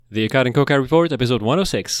The Akkad and Coca Report, episode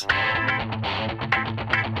 106.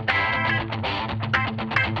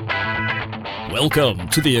 Welcome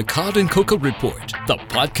to the Akkad and Coca Report, the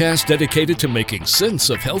podcast dedicated to making sense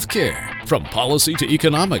of healthcare, from policy to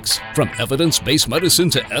economics, from evidence-based medicine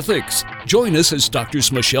to ethics. Join us as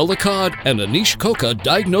Drs. Michelle Akkad and Anish Coca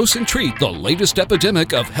diagnose and treat the latest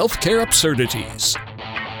epidemic of healthcare absurdities.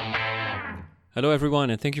 Hello everyone,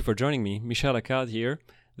 and thank you for joining me. Michelle Akkad here.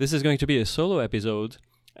 This is going to be a solo episode,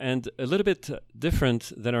 and a little bit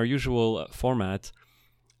different than our usual format.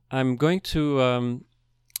 I'm going to...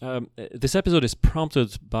 this episode is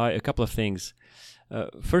prompted by a couple of things.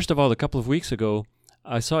 First of all, a couple of weeks ago,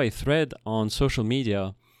 I saw a thread on social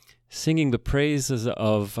media singing the praises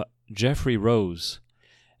of Geoffrey Rose.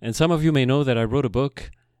 And some of you may know that I wrote a book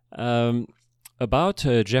about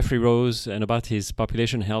Geoffrey Rose and about his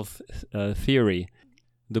population health theory.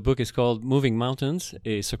 The book is called Moving Mountains,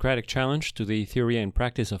 a Socratic Challenge to the Theory and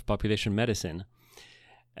Practice of Population Medicine.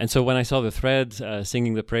 And so when I saw the thread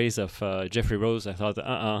singing the praise of Geoffrey Rose, I thought,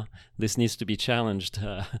 this needs to be challenged.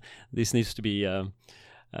 This needs to be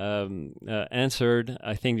answered.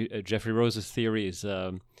 I think Geoffrey Rose's theory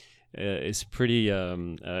is pretty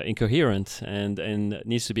incoherent and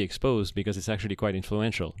needs to be exposed because it's actually quite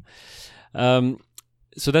influential.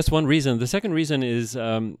 So that's one reason. The second reason is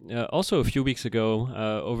also a few weeks ago,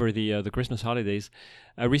 over the Christmas holidays,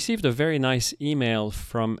 I received a very nice email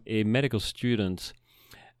from a medical student.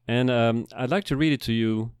 And I'd like to read it to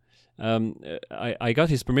you. I got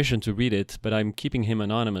his permission to read it, but I'm keeping him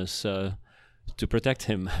anonymous to protect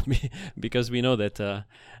him because we know that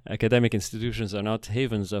academic institutions are not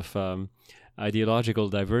havens of ideological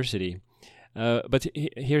diversity. But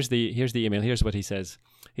here's the email. Here's what he says.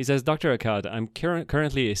 He says, Dr. Akkad, I'm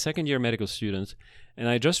currently a second-year medical student, and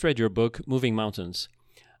I just read your book, Moving Mountains.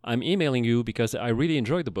 I'm emailing you because I really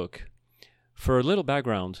enjoyed the book. For a little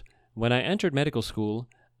background, when I entered medical school,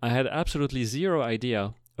 I had absolutely zero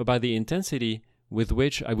idea about the intensity with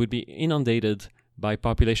which I would be inundated by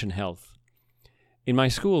population health. In my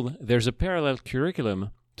school, there's a parallel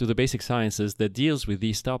curriculum to the basic sciences that deals with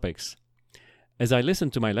these topics. As I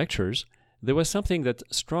listened to my lectures, there was something that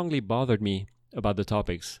strongly bothered me about the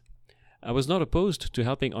topics. I was not opposed to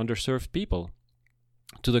helping underserved people.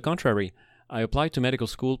 To the contrary, I applied to medical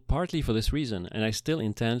school partly for this reason, and I still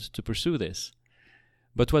intend to pursue this.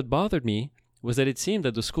 But what bothered me was that it seemed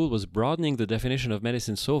that the school was broadening the definition of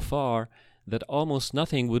medicine so far that almost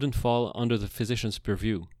nothing wouldn't fall under the physician's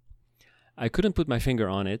purview. I couldn't put my finger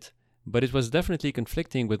on it, but it was definitely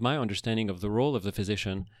conflicting with my understanding of the role of the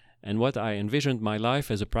physician and what I envisioned my life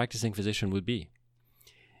as a practicing physician would be.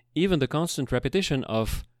 Even the constant repetition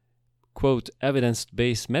of, quote,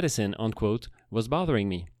 evidence-based medicine, unquote, was bothering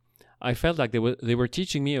me. I felt like they were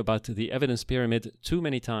teaching me about the evidence pyramid too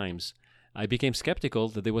many times. I became skeptical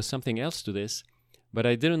that there was something else to this, but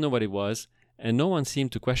I didn't know what it was, and no one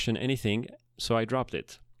seemed to question anything, so I dropped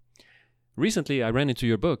it. Recently, I ran into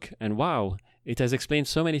your book, and wow, it has explained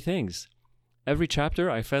so many things. Every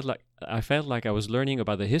chapter, I felt like I was learning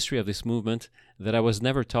about the history of this movement that I was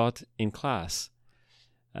never taught in class.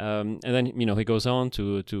 And then, he goes on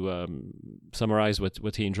to summarize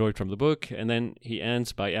what he enjoyed from the book, and then he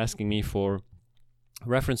ends by asking me for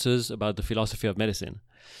references about the philosophy of medicine.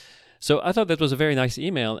 So I thought that was a very nice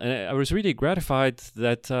email, and I was really gratified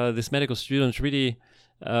that this medical student really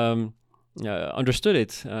understood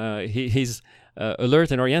it. He's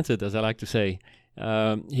alert and oriented, as I like to say.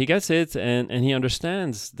 He gets it, and he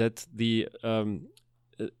understands that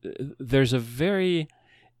there's a very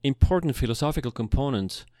important philosophical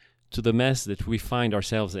component to the mess that we find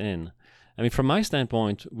ourselves in. I mean, from my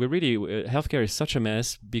standpoint, healthcare is such a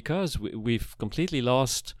mess because we've completely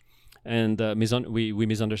lost and we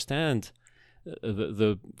misunderstand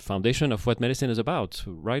the foundation of what medicine is about,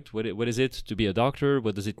 right? What is it to be a doctor?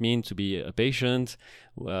 What does it mean to be a patient?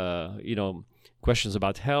 Questions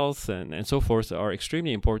about health and so forth are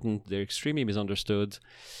extremely important. They're extremely misunderstood,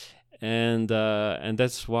 and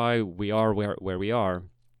that's why we are where we are.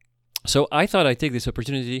 So I thought I'd take this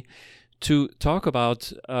opportunity to talk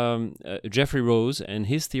about Geoffrey Rose and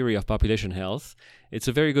his theory of population health. It's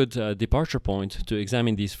a very good departure point to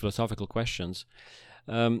examine these philosophical questions.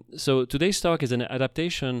 So today's talk is an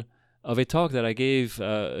adaptation of a talk that I gave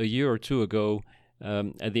a year or two ago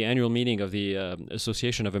at the annual meeting of the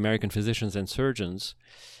Association of American Physicians and Surgeons.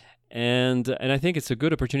 And I think it's a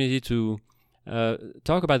good opportunity to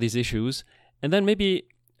talk about these issues. And then maybe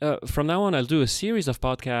from now on, I'll do a series of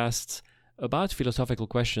podcasts about philosophical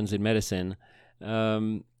questions in medicine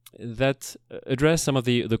that address some of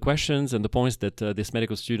the questions and the points that this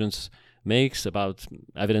medical student makes about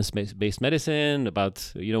evidence-based medicine,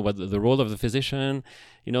 about what the role of the physician,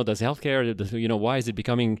 does healthcare, why is it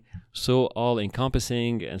becoming so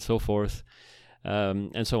all-encompassing and so forth,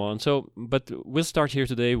 and so on. So, but we'll start here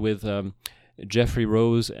today with Geoffrey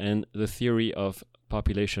Rose and the theory of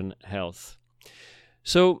population health.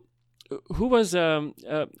 So, who was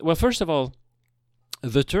well? First of all,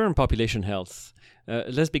 the term population health.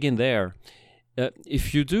 Let's begin there.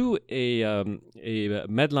 If you do a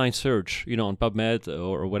Medline search, on PubMed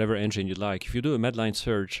or whatever engine you like, if you do a Medline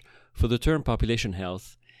search for the term population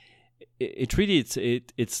health,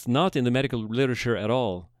 it's not in the medical literature at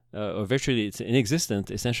all, or virtually it's inexistent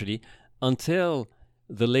essentially until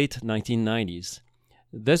the late 1990s.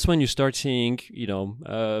 That's when you start seeing,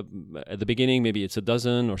 at the beginning maybe it's a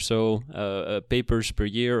dozen or so papers per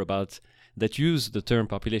year that use the term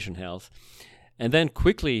population health. And then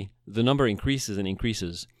quickly, the number increases and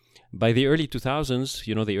increases. By the early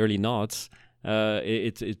 2000s, the early noughts,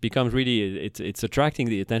 it becomes really, it's attracting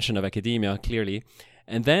the attention of academia, clearly.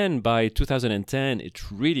 And then by 2010,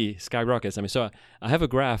 it really skyrockets. I mean, so I have a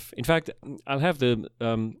graph. In fact, I'll have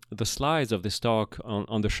the slides of this talk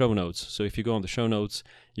on the show notes. So if you go on the show notes,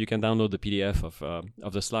 you can download the PDF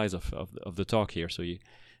of the slides of the talk here. So you,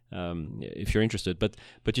 if you're interested, but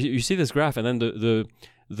you see this graph, and then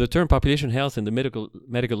the term population health in the medical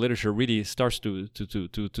literature really starts to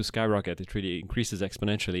skyrocket. It really increases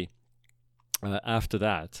exponentially after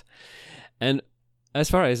that. And as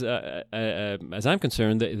far as I'm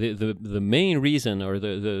concerned, the main reason, or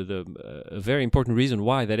the very important reason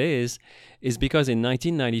why that is because in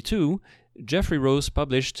 1992, Geoffrey Rose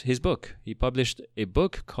published his book. He published a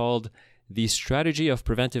book called The Strategy of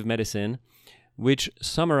Preventive Medicine, which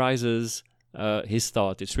summarizes his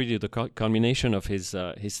thought. It's really the culmination of his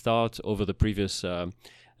thought over the previous 2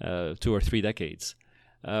 or 3 decades.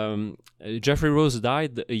 Geoffrey Rose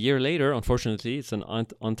died a year later. Unfortunately, it's an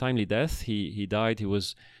untimely death. He died. He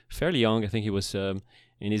was fairly young. I think he was in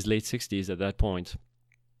his late 60s at that point.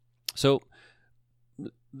 So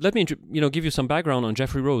let me give you some background on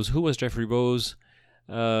Geoffrey Rose. Who was Geoffrey Rose?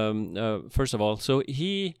 First of all, so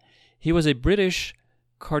he was a British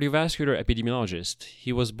cardiovascular epidemiologist.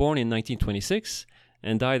 He was born in 1926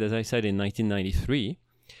 and died, as I said, in 1993.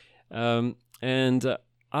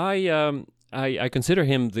 I consider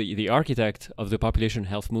him the architect of the population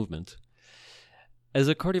health movement. As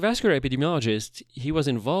a cardiovascular epidemiologist, he was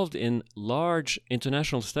involved in large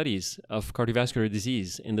international studies of cardiovascular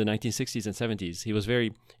disease in the 1960s and 70s. He was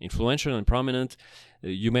very influential and prominent.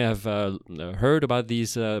 You may have heard about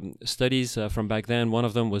these studies from back then. One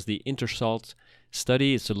of them was the INTERSALT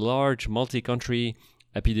study. It's a large multi-country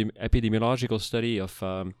epidemiological study of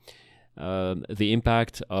the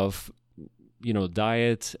impact of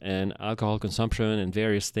diet and alcohol consumption and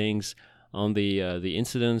various things on the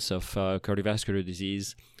incidence of cardiovascular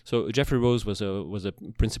disease. So Geoffrey Rose was a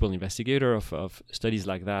principal investigator of studies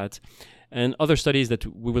like that, and other studies that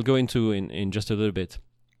we will go into in just a little bit.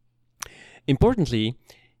 Importantly,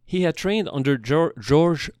 he had trained under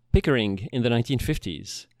George Pickering in the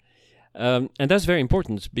 1950s. And that's very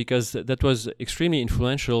important because that was extremely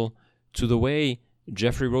influential to the way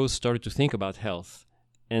Geoffrey Rose started to think about health.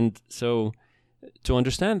 And so to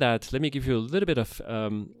understand that, let me give you a little bit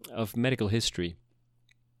of medical history.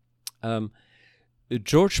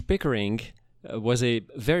 George Pickering was a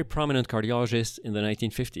very prominent cardiologist in the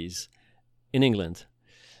 1950s in England.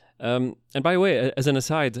 And by the way, as an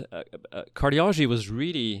aside, cardiology was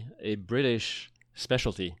really a British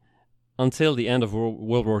specialty until the end of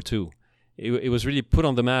World War II. It was really put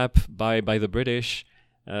on the map by the British,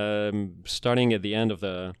 starting at the end of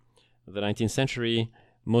the 19th century,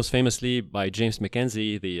 most famously by James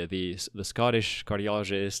Mackenzie, the Scottish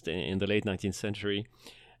cardiologist in the late 19th century,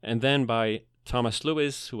 and then by Thomas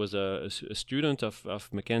Lewis, who was a student of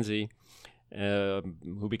Mackenzie,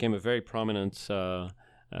 who became a very prominent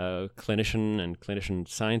clinician and clinician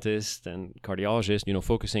scientist and cardiologist,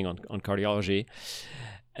 focusing on cardiology.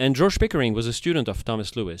 And George Pickering was a student of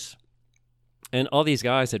Thomas Lewis. And all these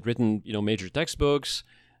guys had written, major textbooks.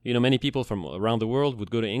 Many people from around the world would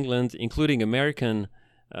go to England, including American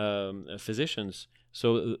physicians.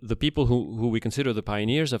 So the people who we consider the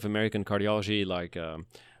pioneers of American cardiology, like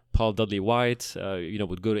Paul Dudley White,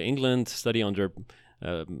 would go to England, study under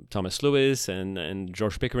Thomas Lewis and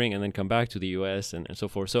George Pickering, and then come back to the U.S. and so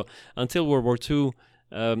forth. So until World War II,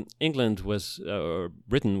 England or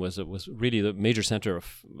Britain was really the major center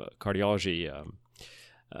of cardiology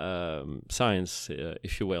science,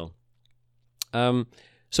 if you will.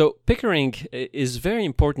 So Pickering is very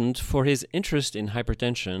important for his interest in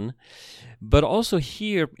hypertension, but also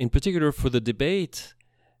here in particular for the debate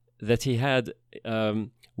that he had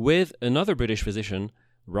with another British physician,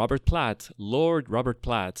 Robert Platt, Lord Robert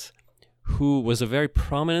Platt, who was a very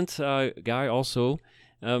prominent guy also.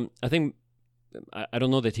 I think, I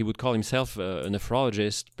don't know that he would call himself a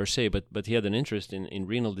nephrologist per se, but he had an interest in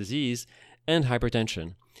renal disease and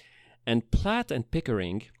hypertension. And Platt and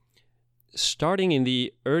Pickering, starting in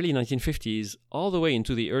the early 1950s all the way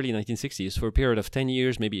into the early 1960s, for a period of 10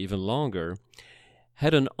 years, maybe even longer,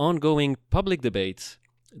 had an ongoing public debate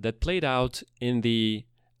that played out in the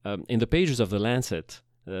pages of The Lancet,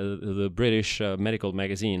 the British medical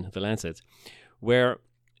magazine, The Lancet, where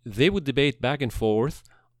they would debate back and forth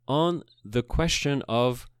on the question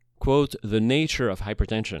of, quote, the nature of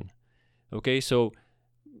hypertension. Okay, so,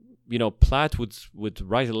 Platt would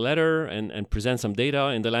write a letter and present some data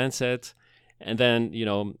in The Lancet, and then,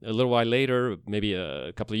 a little while later, maybe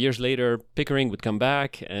a couple of years later, Pickering would come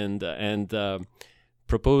back and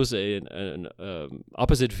propose an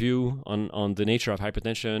opposite view on the nature of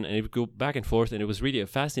hypertension, and it would go back and forth, and it was really a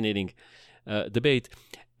fascinating debate.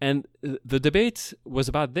 And the debate was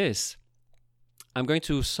about this. I'm going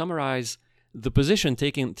to summarize the position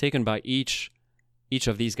taken by each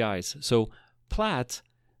of these guys. So Platt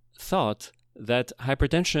thought that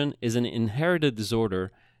hypertension is an inherited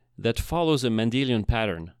disorder that follows a Mendelian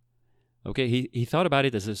pattern. Okay, he thought about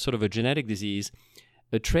it as a sort of a genetic disease,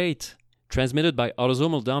 a trait transmitted by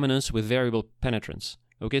autosomal dominance with variable penetrance.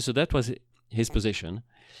 Okay, so that was his position.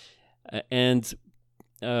 And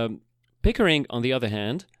Pickering, on the other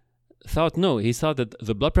hand, thought no. He thought that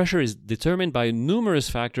the blood pressure is determined by numerous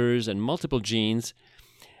factors and multiple genes,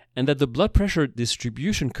 and that the blood pressure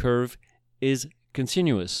distribution curve is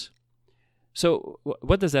continuous. So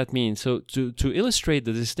what does that mean? So to illustrate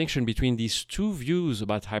the distinction between these two views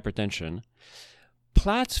about hypertension,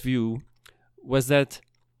 Platt's view was that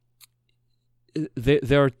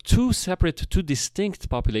there are two distinct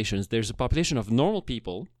populations. There's a population of normal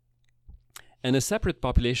people and a separate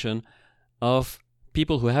population of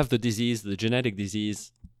people who have the disease, the genetic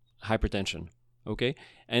disease, hypertension. Okay?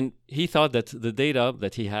 And he thought that the data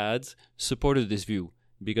that he had supported this view,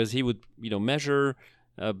 because he would, measure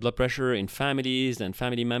blood pressure in families and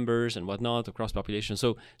family members and whatnot across populations.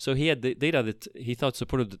 So he had the data that he thought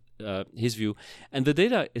supported his view. And the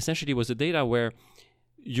data essentially was the data where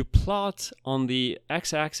you plot on the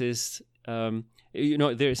x-axis, they're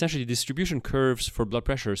essentially distribution curves for blood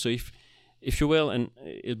pressure. So if you will, and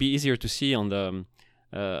it'll be easier to see on the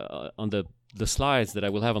slides that I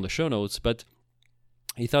will have on the show notes, but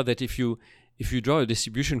he thought that if you draw a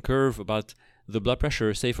distribution curve about the blood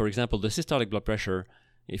pressure, say for example the systolic blood pressure,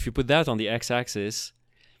 if you put that on the x-axis,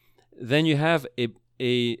 then you have a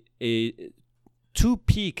two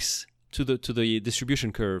peaks to the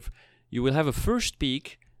distribution curve. You will have a first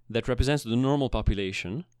peak that represents the normal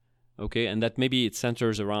population, okay, and that maybe it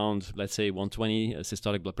centers around, let's say, 120, a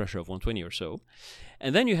systolic blood pressure of 120 or so.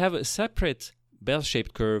 And then you have a separate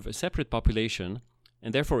bell-shaped curve, a separate population,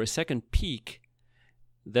 and therefore a second peak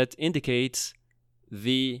that indicates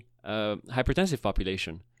the hypertensive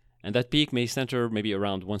population. And that peak may center maybe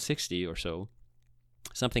around 160 or so,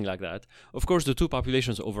 something like that. Of course, the two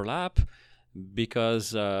populations overlap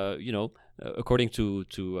because, according to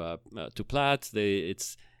Platt,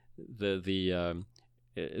 there's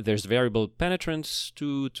variable penetrance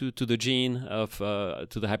to the gene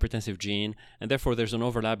to the hypertensive gene, and therefore there's an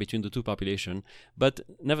overlap between the two populations. But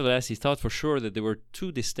nevertheless, he thought for sure that there were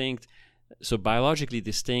two distinct, so biologically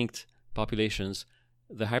distinct populations: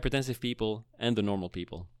 the hypertensive people and the normal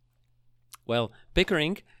people. Well,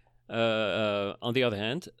 Pickering, on the other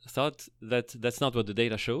hand, thought that that's not what the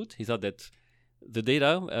data showed. He thought that the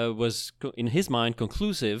data was, in his mind,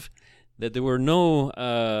 conclusive, that there were no,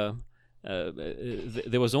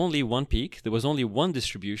 there was only one peak, there was only one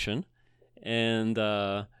distribution, and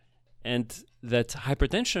that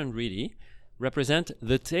hypertension really represent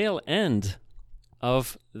the tail end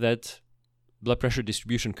of that blood pressure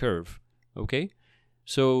distribution curve. Okay,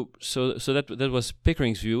 so that was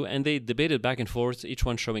Pickering's view, and they debated back and forth, each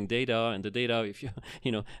one showing data, and the data, if you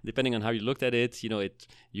depending on how you looked at it, you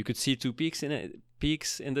could see two peaks in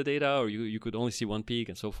the data, or you could only see one peak,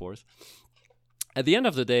 and so forth. At the end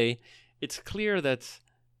of the day, it's clear that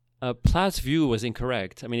Platt's view was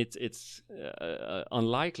incorrect. I mean, it's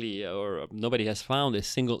unlikely, or nobody has found a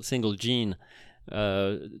single gene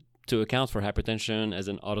to account for hypertension as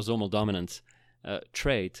an autosomal dominant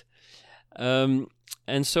trait.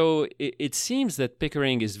 And so it seems that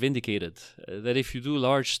Pickering is vindicated, that if you do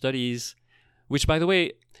large studies, which, by the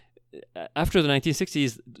way, after the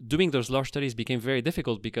 1960s, doing those large studies became very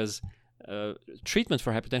difficult because treatment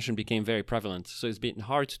for hypertension became very prevalent. So it's been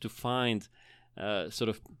hard to find sort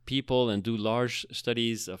of people and do large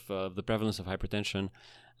studies of the prevalence of hypertension.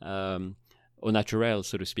 au naturel,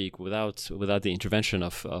 so to speak, without the intervention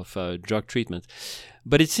of drug treatment.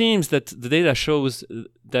 But it seems that the data shows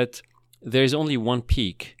that there is only one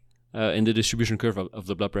peak in the distribution curve of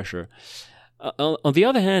the blood pressure. On the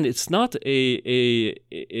other hand, it's not a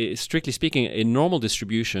strictly speaking a normal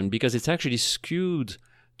distribution, because it's actually skewed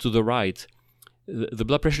to the right. The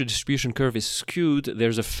blood pressure distribution curve is skewed.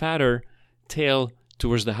 There's a fatter tail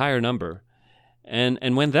towards the higher number.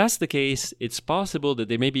 And when that's the case, it's possible that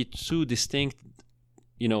there may be two distinct,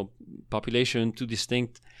 population, two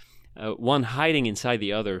distinct, one hiding inside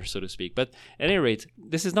the other, so to speak. But at any rate,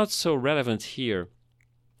 this is not so relevant here.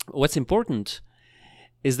 What's important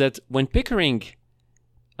is that when Pickering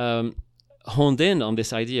honed in on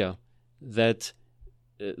this idea that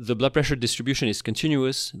the blood pressure distribution is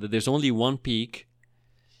continuous, that there's only one peak,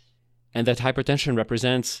 and that hypertension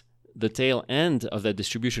represents the tail end of that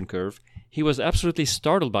distribution curve, he was absolutely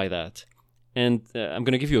startled by that. And I'm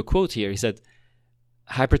going to give you a quote here. He said,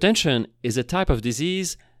 "Hypertension is a type of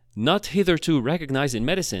disease not hitherto recognized in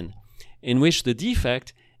medicine, in which the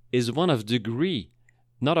defect is one of degree,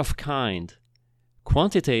 not of kind,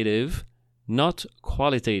 quantitative, not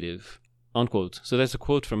qualitative," unquote. So that's a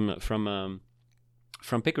quote from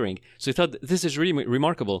Pickering. So he thought this is really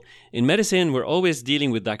remarkable. In medicine, we're always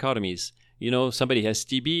dealing with dichotomies. Somebody has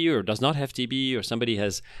TB or does not have TB, or somebody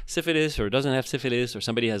has syphilis or doesn't have syphilis, or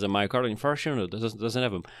somebody has a myocardial infarction or doesn't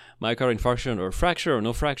have a myocardial infarction, or fracture or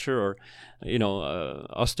no fracture, or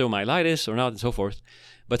osteomyelitis or not, and so forth.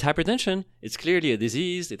 But hypertension, it's clearly a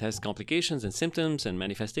disease. It has complications and symptoms and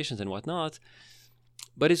manifestations and whatnot.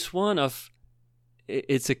 But it's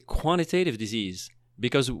a quantitative disease,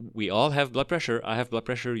 because we all have blood pressure. I have blood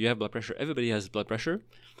pressure. You have blood pressure. Everybody has blood pressure.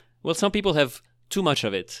 Well, some people have too much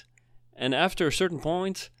of it. And after a certain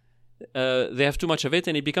point, they have too much of it,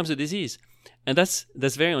 and it becomes a disease. And that's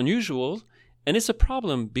very unusual. And it's a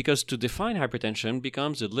problem, because to define hypertension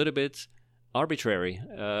becomes a little bit arbitrary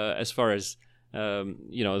as far as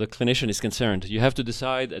the clinician is concerned. You have to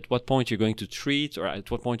decide at what point you're going to treat, or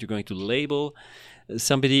at what point you're going to label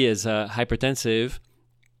somebody as hypertensive.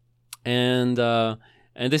 And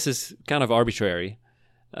this is kind of arbitrary.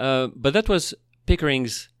 But that was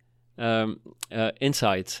Pickering's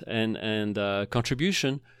insight and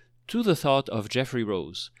contribution to the thought of Geoffrey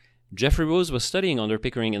Rose. Geoffrey Rose was studying under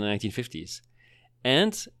Pickering in the 1950s,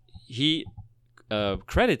 and he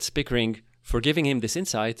credits Pickering for giving him this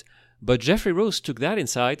insight, but Geoffrey Rose took that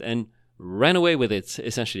insight and ran away with it,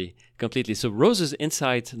 essentially, completely. So Rose's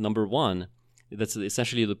insight number one, that's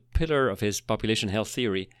essentially the pillar of his population health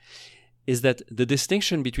theory, is that the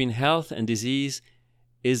distinction between health and disease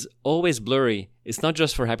is always blurry. It's not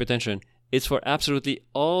just for hypertension, it's for absolutely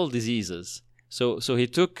all diseases. So he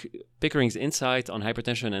took Pickering's insight on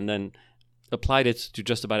hypertension and then applied it to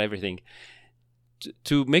just about everything.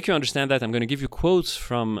 To make you understand that, I'm going to give you quotes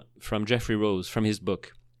from Geoffrey Rose, from his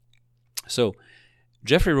book. So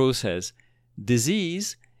Geoffrey Rose says,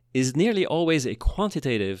 "Disease is nearly always a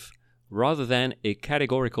quantitative rather than a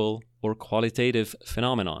categorical or qualitative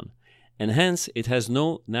phenomenon, and hence it has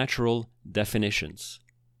no natural definitions."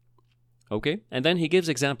 Okay? And then he gives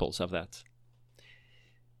examples of that.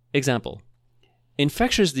 Example: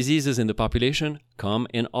 infectious diseases in the population come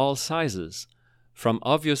in all sizes, from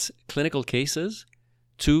obvious clinical cases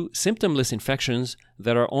to symptomless infections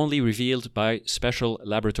that are only revealed by special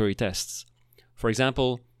laboratory tests. For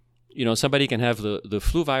example, somebody can have the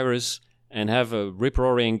flu virus and have a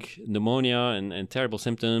rip-roaring pneumonia and terrible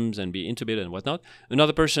symptoms and be intubated and whatnot.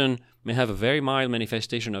 Another person may have a very mild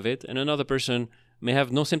manifestation of it, and another person may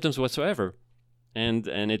have no symptoms whatsoever. And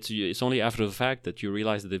it's only after the fact that you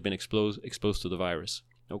realize that they've been exposed to the virus.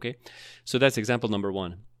 Okay? So that's example number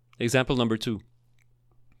one. Example number two.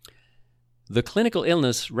 The clinical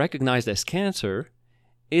illness recognized as cancer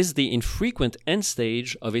is the infrequent end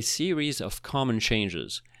stage of a series of common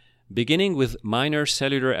changes, beginning with minor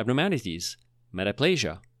cellular abnormalities,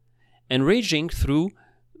 metaplasia, and ranging through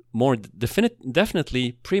more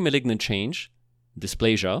definitely pre-malignant change,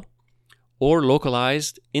 dysplasia, or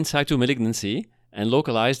localized in situ malignancy and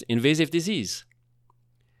localized invasive disease.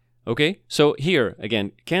 Okay, so here,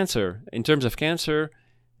 again, cancer, in terms of cancer,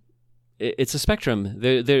 it's a spectrum.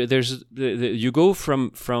 You go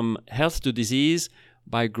from health to disease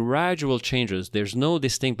by gradual changes. There's no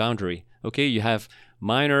distinct boundary. Okay, you have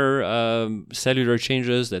minor cellular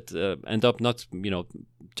changes that end up not,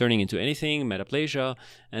 turning into anything, metaplasia,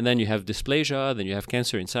 and then you have dysplasia, then you have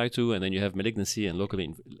cancer in situ, and then you have malignancy and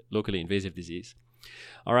locally invasive disease.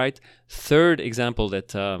 All right. Third example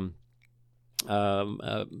that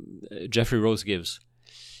Geoffrey Rose gives.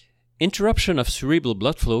 Interruption of cerebral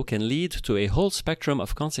blood flow can lead to a whole spectrum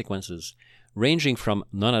of consequences, ranging from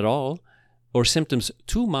none at all or symptoms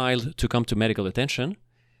too mild to come to medical attention,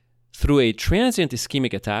 through a transient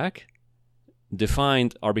ischemic attack,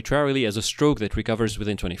 defined arbitrarily as a stroke that recovers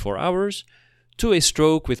within 24 hours, to a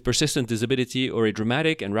stroke with persistent disability or a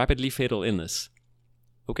dramatic and rapidly fatal illness.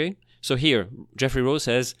 Okay? So here, Geoffrey Rose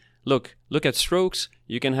says, look at strokes.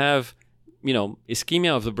 You can have,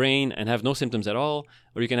 ischemia of the brain and have no symptoms at all,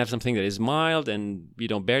 or you can have something that is mild and,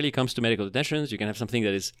 barely comes to medical attention. You can have something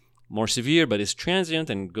that is more severe but is transient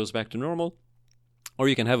and goes back to normal. Or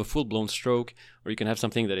you can have a full-blown stroke, or you can have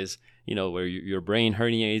something that is, where your brain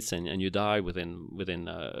herniates and you die within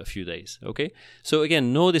a few days. Okay? So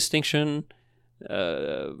again, no distinction,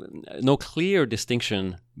 no clear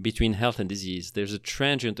distinction between health and disease. There's a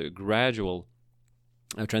transient, a gradual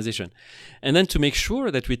transition. And then to make sure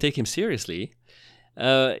that we take him seriously,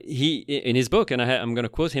 he, in his book, and I'm going to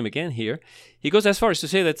quote him again here, he goes as far as to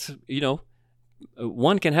say that,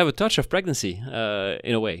 one can have a touch of pregnancy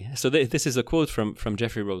in a way. So this is a quote from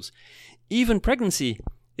Geoffrey Rose. Even pregnancy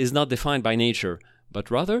is not defined by nature, but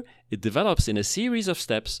rather it develops in a series of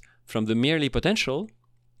steps from the merely potential,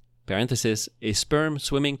 parenthesis, a sperm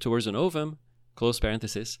swimming towards an ovum, close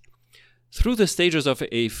parenthesis, through the stages of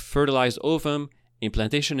a fertilized ovum,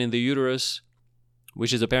 implantation in the uterus,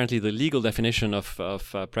 which is apparently the legal definition of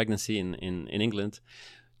pregnancy in England,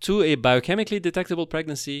 to a biochemically detectable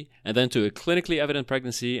pregnancy, and then to a clinically evident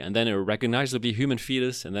pregnancy, and then a recognizably human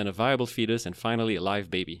fetus, and then a viable fetus, and finally a live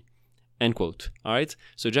baby. End quote. All right?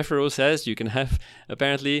 So Geoffrey Rose says you can have,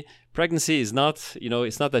 apparently, pregnancy is not,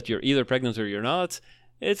 it's not that you're either pregnant or you're not.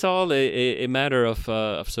 It's all a matter of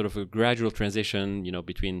sort of a gradual transition,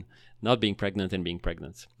 between not being pregnant and being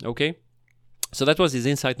pregnant. Okay? So that was his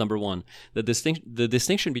insight number one. The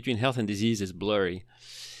distinction between health and disease is blurry.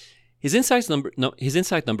 His insight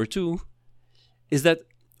number two is that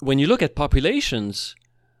when you look at populations,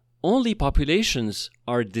 only populations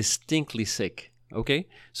are distinctly sick. Okay?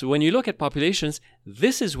 So when you look at populations,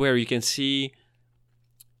 this is where you can see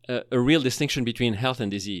a real distinction between health and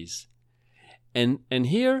disease. And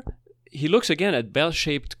here he looks again at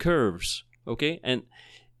bell-shaped curves. Okay? And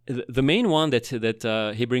the main one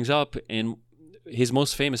that he brings up in his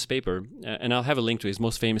most famous paper, and I'll have a link to his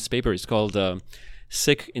most famous paper, is called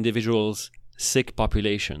Sick Individuals, Sick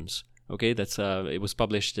Populations. Okay, that's it was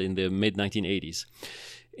published in the mid-1980s.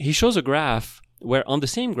 He shows a graph where on the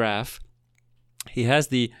same graph, he has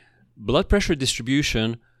the blood pressure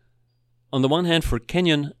distribution on the one hand for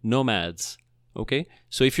Kenyan nomads. Okay,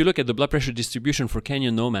 so if you look at the blood pressure distribution for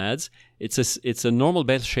Kenyan nomads, it's a normal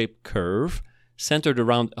bell-shaped curve centered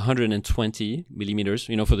around 120 millimeters,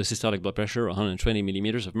 for the systolic blood pressure, 120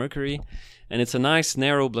 millimeters of mercury, and it's a nice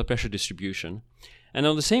narrow blood pressure distribution. And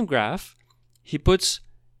on the same graph, he puts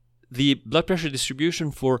the blood pressure distribution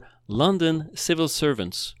for London civil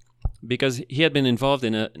servants, because he had been involved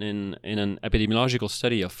in an epidemiological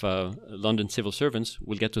study of London civil servants.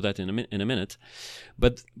 We'll get to that in a minute.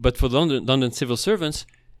 But for London civil servants,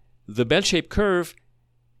 the bell-shaped curve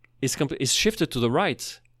is shifted to the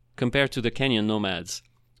right compared to the Kenyan nomads.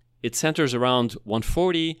 It centers around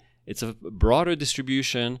 140. It's a broader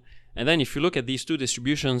distribution. And then if you look at these two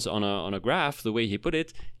distributions on a graph, the way he put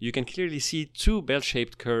it, you can clearly see two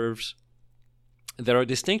bell-shaped curves that are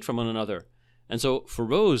distinct from one another. And so for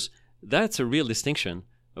Rose, that's a real distinction,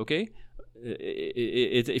 okay?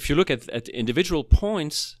 If you look at individual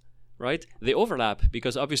points, right, they overlap,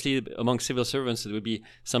 because obviously among civil servants, there would be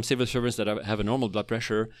some civil servants that have a normal blood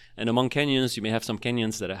pressure, and among Kenyans, you may have some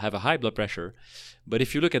Kenyans that have a high blood pressure. But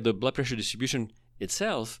if you look at the blood pressure distribution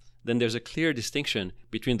itself, then there's a clear distinction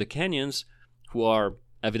between the Kenyans, who are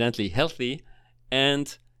evidently healthy,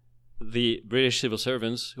 and the British civil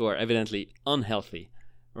servants, who are evidently unhealthy,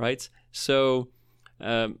 right? So,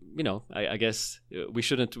 I guess we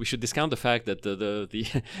should discount the fact that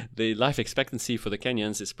the life expectancy for the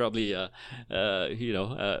Kenyans is probably a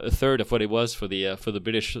third of what it was for the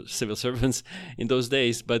British civil servants in those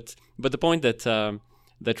days. But the point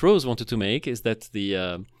that Rose wanted to make is that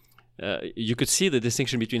you could see the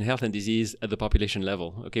distinction between health and disease at the population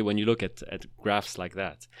level. Okay, when you look at graphs like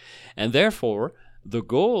that, and therefore the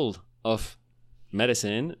goal of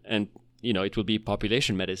medicine, and it will be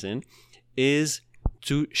population medicine, is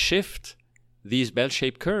to shift these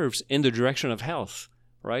bell-shaped curves in the direction of health,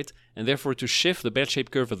 right? And therefore to shift the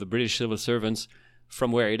bell-shaped curve of the British civil servants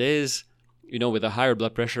from where it is, with a higher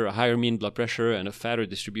blood pressure, a higher mean blood pressure, and a fatter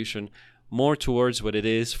distribution, more towards what it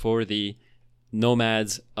is for the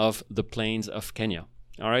nomads of the plains of Kenya.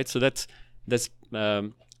 All right, so that's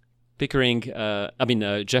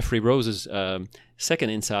Geoffrey Rose's second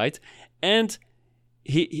insight, and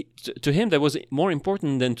to him that was more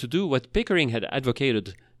important than to do what Pickering had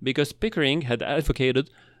advocated because Pickering had advocated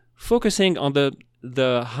focusing on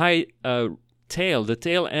the high the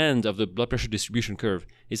tail end of the blood pressure distribution curve.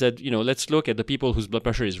 He said, let's look at the people whose blood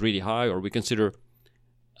pressure is really high, or we consider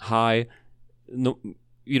high,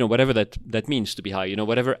 whatever that means to be high,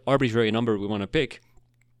 whatever arbitrary number we want to pick.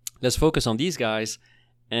 Let's focus on these guys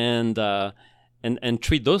and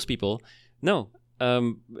treat those people. No,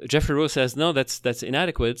 Geoffrey Rose says, no, that's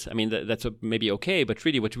inadequate. I mean, that's maybe okay, but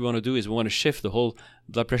really what we want to do is we want to shift the whole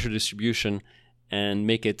blood pressure distribution and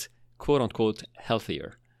make it quote unquote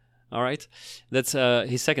healthier. All right, that's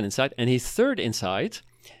his second insight. And his third insight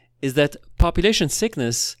is that population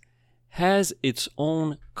sickness has its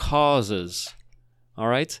own causes. All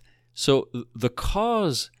right, so the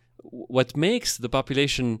cause, what makes the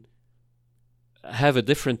population have a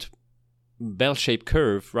different bell-shaped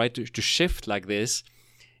curve, right, to shift like this,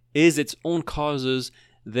 is its own causes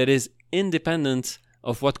that is independent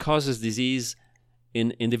of what causes disease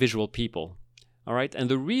in individual people. All right, and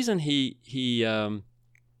the reason he came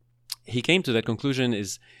to that conclusion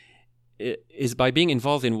is by being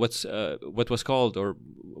involved in what is called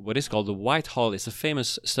the Whitehall. It's a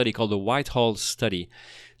famous study called the Whitehall study.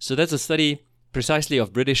 So that's a study precisely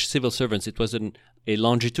of British civil servants. It was a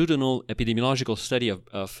longitudinal epidemiological study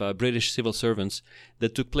of British civil servants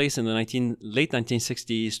that took place in the late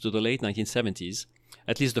 1960s to the late 1970s,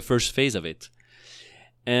 at least the first phase of it.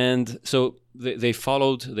 And so they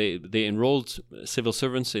enrolled civil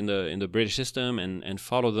servants in the British system and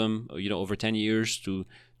followed them, over 10 years to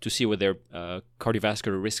see what their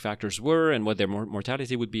cardiovascular risk factors were and what their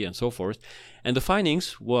mortality would be and so forth. And the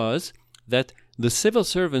findings was that the civil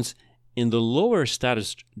servants in the lower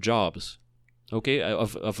status jobs,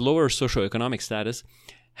 of lower socioeconomic status,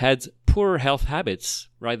 had poorer health habits,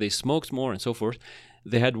 right? They smoked more and so forth.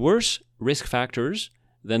 They had worse risk factors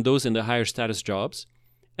than those in the higher status jobs.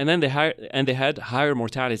 And then they had higher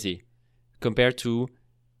mortality compared to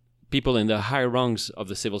people in the higher rungs of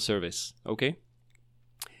the civil service, okay?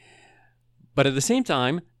 But at the same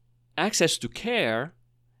time, access to care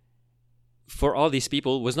for all these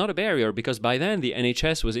people was not a barrier, because by then the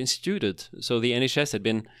NHS was instituted. So the NHS had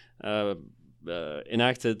been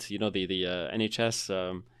enacted, the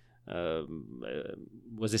NHS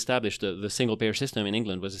was established, the single-payer system in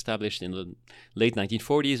England was established in the late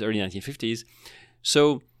 1940s, early 1950s.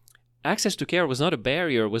 So access to care was not a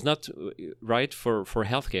barrier, was not right for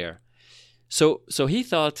healthcare. So he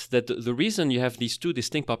thought that the reason you have these two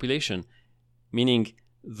distinct populations, meaning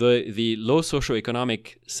the low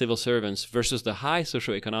socioeconomic civil servants versus the high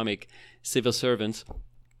socioeconomic civil servants,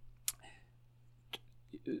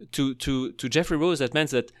 to Geoffrey Rose, that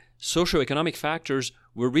meant that socioeconomic factors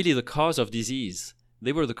were really the cause of disease.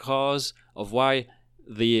 They were the cause of why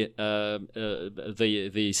the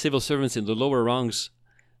civil servants in the lower rungs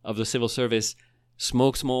of the civil service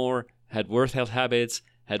smoked more, had worse health habits,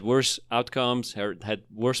 had worse outcomes, had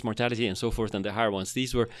worse mortality, and so forth than the higher ones.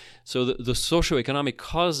 These were the socioeconomic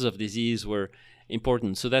causes of disease were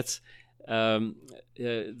important. So that's where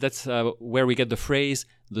we get the phrase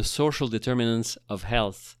 "the social determinants of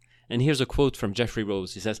health." And here's a quote from Geoffrey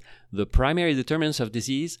Rose. He says, "The primary determinants of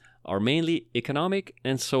disease are mainly economic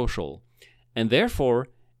and social, and therefore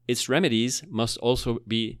its remedies must also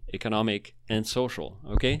be economic and social."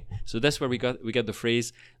 Okay, so that's where we get the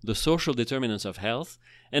phrase "the social determinants of health."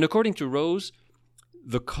 And according to Rose,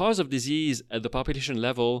 the cause of disease at the population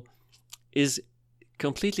level is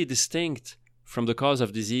completely distinct from the cause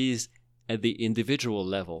of disease at the individual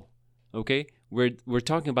level. Okay, we're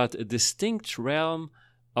talking about a distinct realm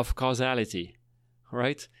of causality,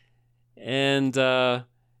 right? And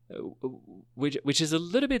which is a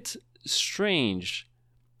little bit strange.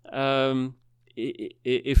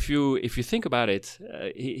 If you think about it,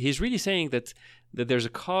 he's really saying that there's a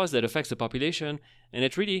cause that affects the population, and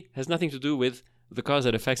it really has nothing to do with the cause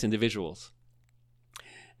that affects individuals.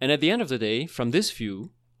 And at the end of the day, from this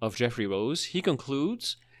view of Geoffrey Rose, he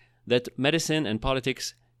concludes that medicine and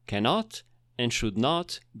politics cannot and should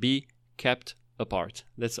not be kept apart.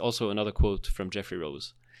 That's also another quote from Geoffrey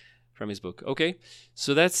Rose from his book. Okay,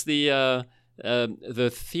 so that's the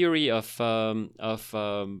theory of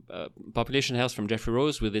population health from Geoffrey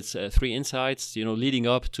Rose, with its three insights, leading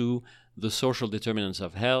up to the social determinants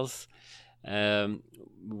of health,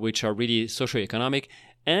 which are really socioeconomic.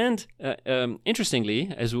 And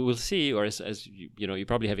interestingly, as we will see, or as you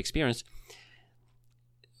probably have experienced,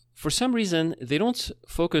 for some reason, they don't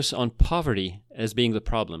focus on poverty as being the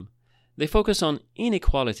problem. They focus on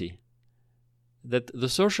inequality. That the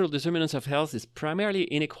social determinants of health is primarily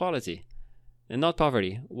inequality and not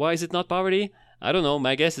poverty. Why is it not poverty? I don't know.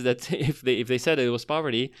 My guess is that if they said it was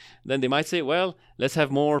poverty, then they might say, well, let's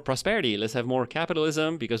have more prosperity. Let's have more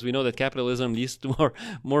capitalism, because we know that capitalism leads to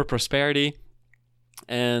more prosperity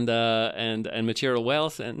and material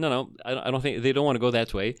wealth. And no, I don't think they don't want to go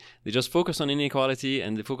that way. They just focus on inequality,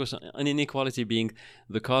 and they focus on inequality being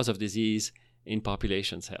the cause of disease in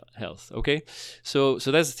population's health. Okay, so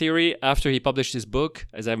that's the theory. After he published his book,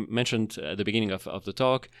 as I mentioned at the beginning of the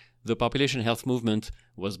talk, the population health movement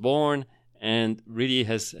was born and really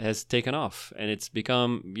has taken off, and it's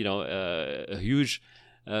become a huge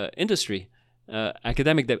industry.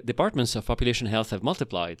 Academic departments of population health have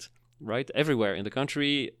multiplied, right, everywhere in the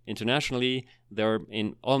country, internationally. They're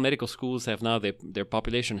in all medical schools have now their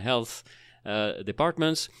population health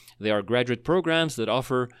departments. There are graduate programs that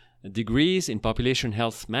offer degrees in population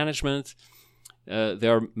health management.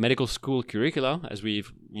 There are medical school curricula, as the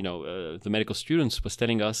medical students was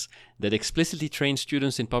telling us, that explicitly train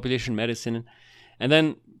students in population medicine. And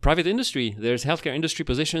then private industry, there's healthcare industry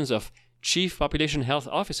positions of chief population health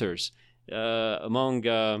officers among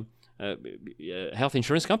health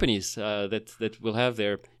insurance companies that will have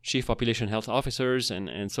their chief population health officers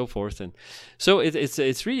and so forth. And so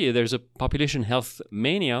it's really, there's a population health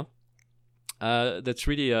mania that's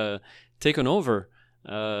really taken over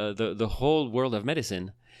the whole world of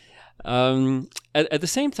medicine. At the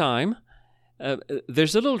same time,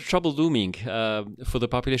 there's a little trouble looming for the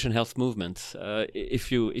population health movement.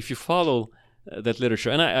 If you follow that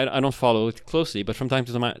literature, and I don't follow it closely, but from time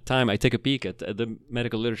to time I take a peek at the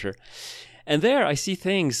medical literature, and there I see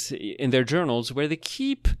things in their journals where they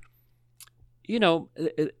keep hanging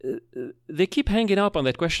up on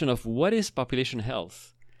that question of what is population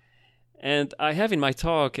health. And I have in my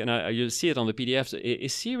talk, and you'll see it on the PDFs, a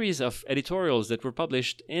series of editorials that were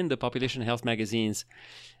published in the population health magazines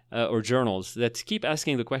or journals that keep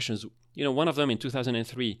asking the questions. One of them in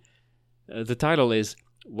 2003, the title is,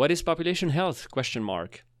 "What is population health?" ?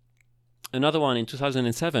 Another one in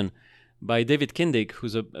 2007 by David Kindig,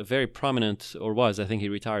 who's a very prominent, or was, I think he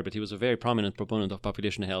retired, but he was a very prominent proponent of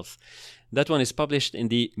population health. That one is published in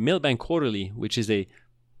the Millbank Quarterly, which is a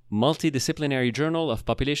multidisciplinary journal of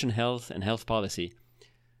population health and health policy.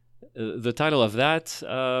 The title of that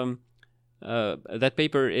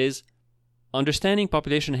paper is Understanding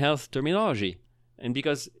Population Health Terminology. And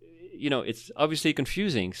because, it's obviously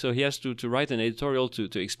confusing, so he has to write an editorial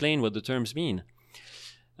to explain what the terms mean.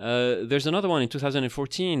 There's another one in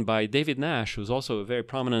 2014 by David Nash, who's also a very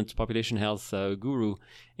prominent population health guru,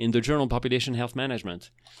 in the journal Population Health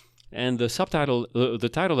Management. And the title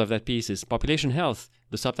of that piece is Population Health.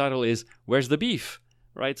 The subtitle is Where's the Beef?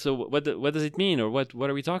 Right? So what does it mean, or what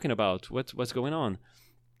are we talking about? What's going on?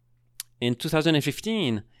 In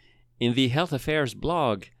 2015, in the Health Affairs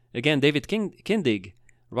blog, again, David Kindig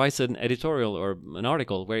writes an editorial or an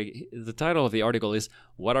article where the title of the article is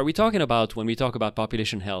What are we talking about when we talk about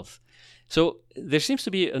population health? So there seems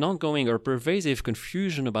to be an ongoing or pervasive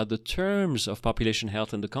confusion about the terms of population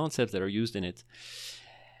health and the concepts that are used in it.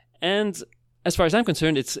 And as far as I'm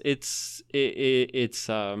concerned, it's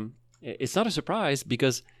not a surprise,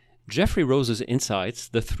 because Geoffrey Rose's insights,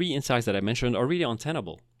 the 3 insights that I mentioned, are really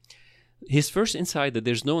untenable. His first insight, that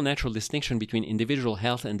there's no natural distinction between individual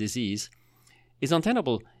health and disease, is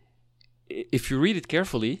untenable. If you read it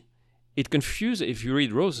carefully, it confuses. If you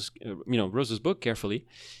read Rose's book carefully,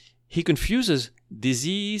 he confuses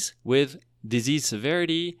disease with disease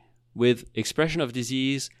severity, with expression of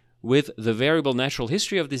disease, with the variable natural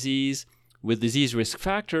history of disease, with disease risk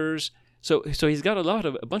factors. So he's got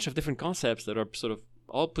a bunch of different concepts that are sort of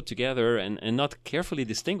all put together and not carefully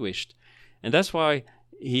distinguished. And that's why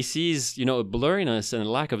he sees, a blurriness and a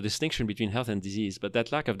lack of distinction between health and disease. But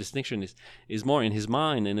that lack of distinction is more in his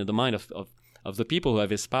mind and in the mind of the people who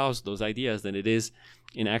have espoused those ideas than it is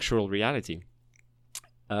in actual reality.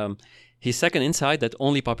 His second insight, that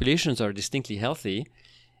only populations are distinctly healthy,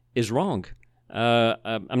 is wrong.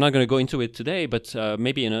 I'm not going to go into it today, but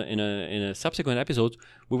maybe in a subsequent episode,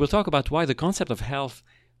 we will talk about why the concept of health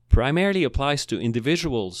primarily applies to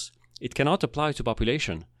individuals. It cannot apply to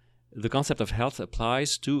population. The concept of health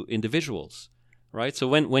applies to individuals, right? So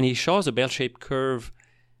when he shows a bell-shaped curve,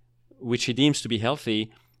 which he deems to be healthy,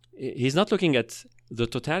 he's not looking at the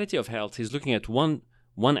totality of health. He's looking at one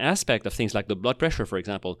aspect of things, like the blood pressure, for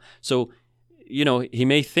example. So, he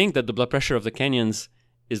may think that the blood pressure of the Kenyans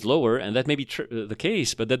is lower, and that may be the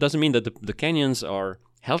case, but that doesn't mean that the Kenyans are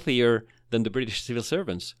healthier than the British civil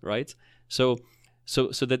servants, right? So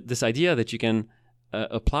that this idea that you can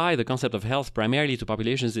apply the concept of health primarily to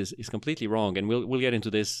populations is completely wrong, and we'll get into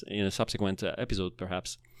this in a subsequent episode,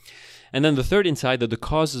 perhaps. And then the third insight, that the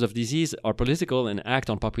causes of disease are political and act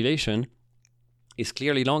on population, is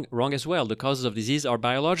clearly wrong as well. The causes of disease are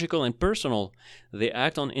biological and personal. They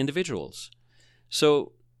act on individuals.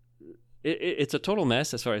 So it's a total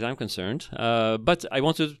mess as far as I'm concerned. But I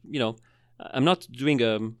want to, I'm not doing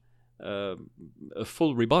a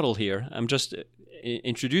full rebuttal here. I'm just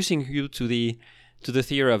introducing you to the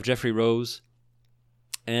theory of Geoffrey Rose,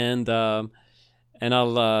 and I'll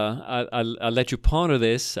let you ponder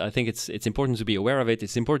this. I think it's important to be aware of it.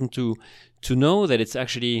 It's important to know that it's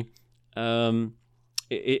actually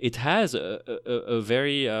it has a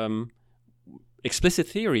very explicit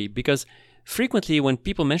theory, because frequently when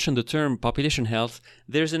people mention the term population health,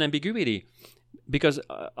 there's an ambiguity. Because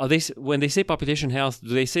when they say population health, do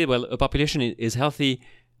they say, well, a population is healthy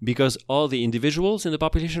because all the individuals in the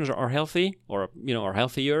population are healthy, or are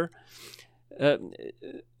healthier?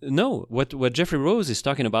 No. What Geoffrey Rose is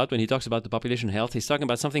talking about when he talks about the population health, he's talking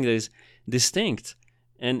about something that is distinct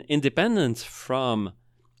and independent from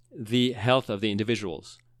the health of the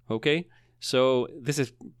individuals. Okay, so this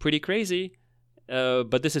is pretty crazy,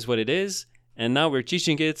 but this is what it is. And now we're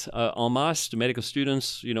teaching it en masse to medical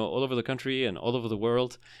students, all over the country and all over the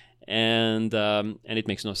world, and it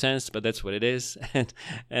makes no sense, but that's what it is.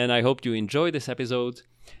 And I hope you enjoyed this episode.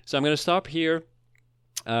 So I'm going to stop here.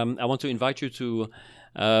 I want to invite you to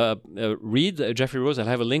read Geoffrey Rose. I'll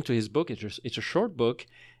have a link to his book. It's a short book.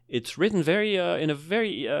 It's written very in a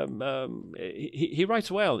very. He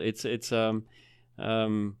writes well. It's a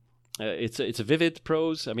vivid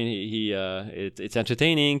prose. I mean, it's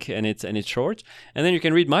entertaining and it's short. And then you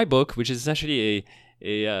can read my book, which is essentially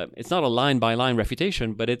it's not a line by line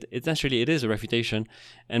refutation, but it is a refutation.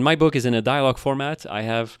 And my book is in a dialogue format. I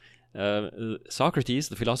have Socrates,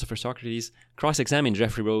 the philosopher Socrates, cross-examine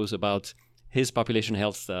Geoffrey Rose about his population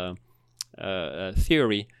health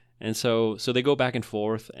theory. And so they go back and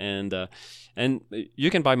forth, and you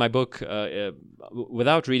can buy my book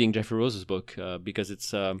without reading Geoffrey Rose's book, because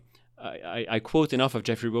it's I quote enough of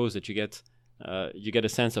Geoffrey Rose that you get a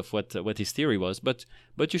sense of what his theory was. But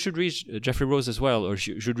you should read Geoffrey Rose as well, or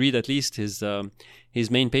you should read at least his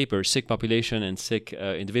main paper, Sick Population and Sick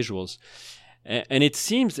Individuals. And it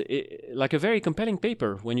seems like a very compelling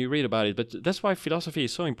paper when you read about it. But that's why philosophy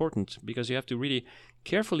is so important, because you have to really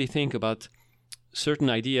carefully think about certain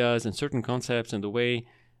ideas and certain concepts and the way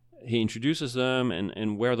he introduces them,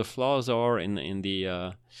 and where the flaws are in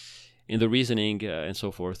the reasoning and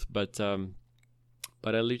so forth. But I'll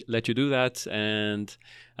let you do that, and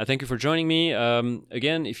I thank you for joining me.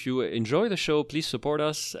 Again, if you enjoy the show, please support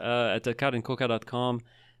us at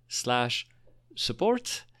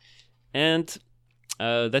accardandcoca.com/support. And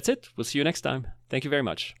that's it. We'll see you next time. Thank you very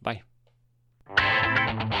much. Bye.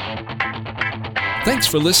 Thanks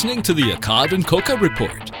for listening to the Akkad and Coca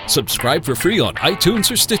Report. Subscribe for free on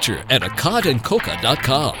iTunes or Stitcher at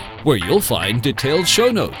akkadandcoca.com, where you'll find detailed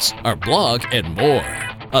show notes, our blog, and more.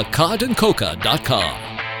 akkadandcoca.com.